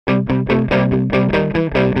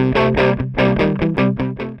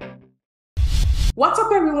What's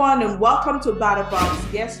up, everyone, and welcome to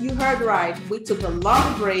BattaBox. Yes, you heard right. We took a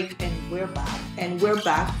long break and we're back. And we're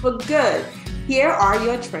back for good. Here are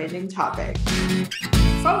your trending topics.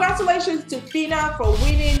 Congratulations to Fina for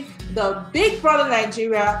winning the Big Brother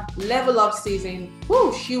Nigeria Level Up season.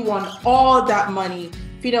 Woo, she won all that money.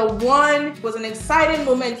 Fina won. It was an exciting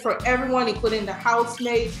moment for everyone, including the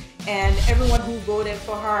housemates and everyone who voted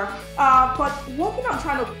for her. But one thing I'm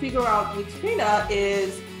trying to figure out with Fina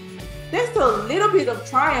is there's a little bit of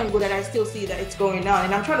triangle that I still see that it's going on,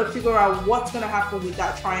 and I'm trying to figure out what's going to happen with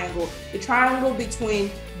that triangle. The triangle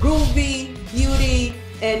between Groovy, Beauty,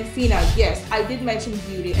 and Fina. Yes, I did mention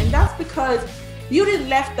Beauty, and that's because Beauty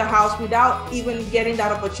left the house without even getting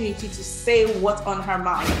that opportunity to say what's on her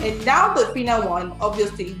mind. And now that Fina won,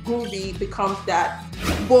 obviously Groovy becomes that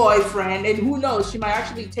boyfriend, and who knows, she might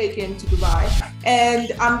actually take him to Dubai.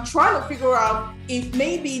 And I'm trying to figure out if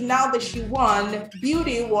maybe now that she won,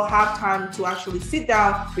 Beauty will have time to actually sit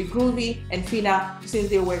down with Groovy and Fina, since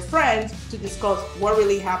they were friends, to discuss what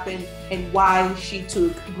really happened and why she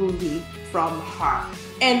took Groovy from her.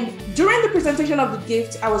 And during the presentation of the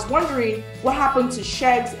gift, I was wondering what happened to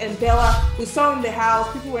Shegs and Bella. We saw in the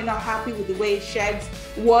house, people were not happy with the way Shegs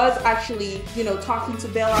was actually, talking to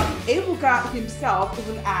Bella. Ebuka himself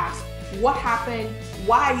even asked, what happened?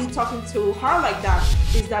 Why are you talking to her like that?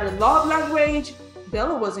 Is that a love language?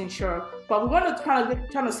 Bella wasn't sure, but we want to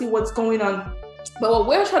kind of see what's going on. But what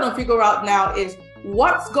we're trying to figure out now is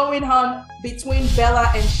what's going on between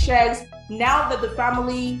Bella and Shegs. Now that the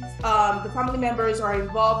family members are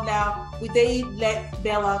involved now, would they let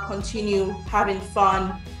Bella continue having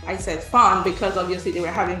fun? I said fun because obviously they were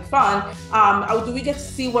having fun. Do we get to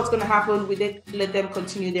see what's going to happen? Would they let them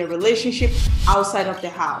continue their relationship outside of the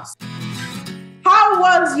house? How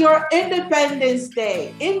was your Independence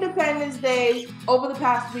Day? Independence Day over the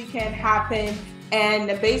past weekend happened.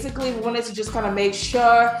 And basically, we wanted to just kind of make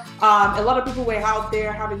sure a lot of people were out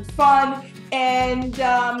there having fun. And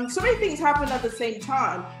so many things happened at the same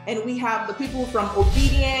time. And we have the people from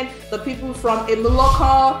Obedient, the people from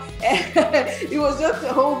Imoloko. It was just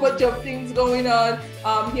a whole bunch of things going on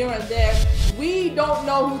here and there. We don't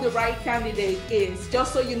know who the right candidate is,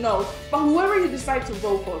 just so you know. But whoever you decide to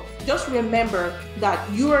vote for, just remember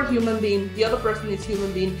that you are a human being, the other person is a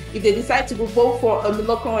human being. If they decide to go vote for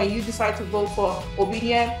Imoloko and you decide to vote for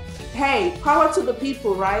Obedient, hey, power to the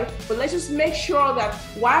people, right? But let's just make sure that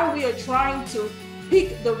while we are trying to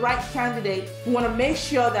pick the right candidate, we want to make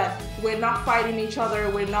sure that we're not fighting each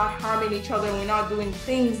other, we're not harming each other, we're not doing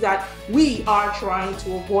things that we are trying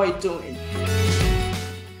to avoid doing.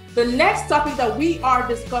 The next topic that we are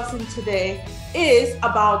discussing today is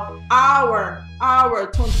about our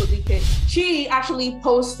Tontoh Dikeh. She actually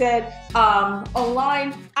posted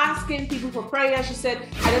online asking people for prayer. She said,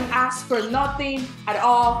 I don't ask for nothing at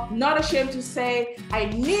all, not ashamed to say, I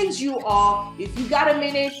need you all. If you got a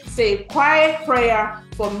minute, say a quiet prayer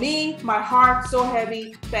for me, my heart so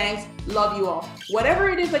heavy, thanks, love you all. Whatever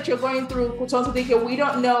it is that you're going through, Tontoh Dikeh, we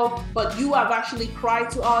don't know, but you have actually cried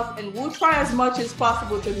to us, and we'll try as much as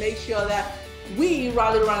possible to make sure that we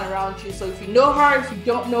rally around you. So if you know her, if you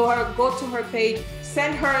don't know her, go to her page,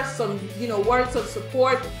 send her some, words of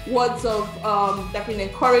support, words of that can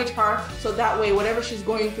encourage her, so that way, whatever she's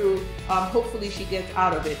going through, hopefully she gets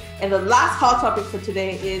out of it. And the last hot topic for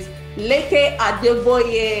today is Leke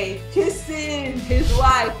Adeboye kissing his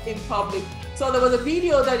wife in public. So there was a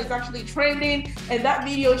video that is actually trending, and that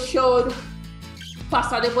video showed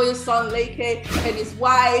Pastor Adeboye's son Leke and his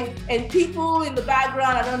wife, and people in the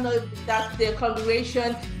background, I don't know if that's their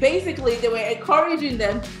congregation, basically they were encouraging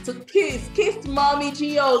them to kiss mommy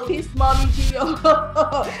Gio, kiss mommy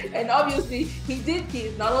Gio. And obviously he did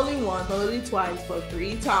kiss not only once, not only twice, but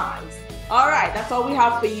 3 times. All right, that's all we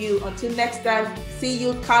have for you. Until next time, see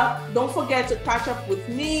you. Don't forget to catch up with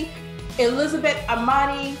me, Elizabeth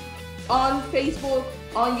Amani, on Facebook,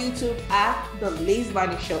 on YouTube at The Elizabeth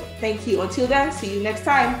Amani Show. Thank you. Until then, see you next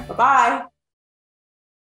time. Bye-bye.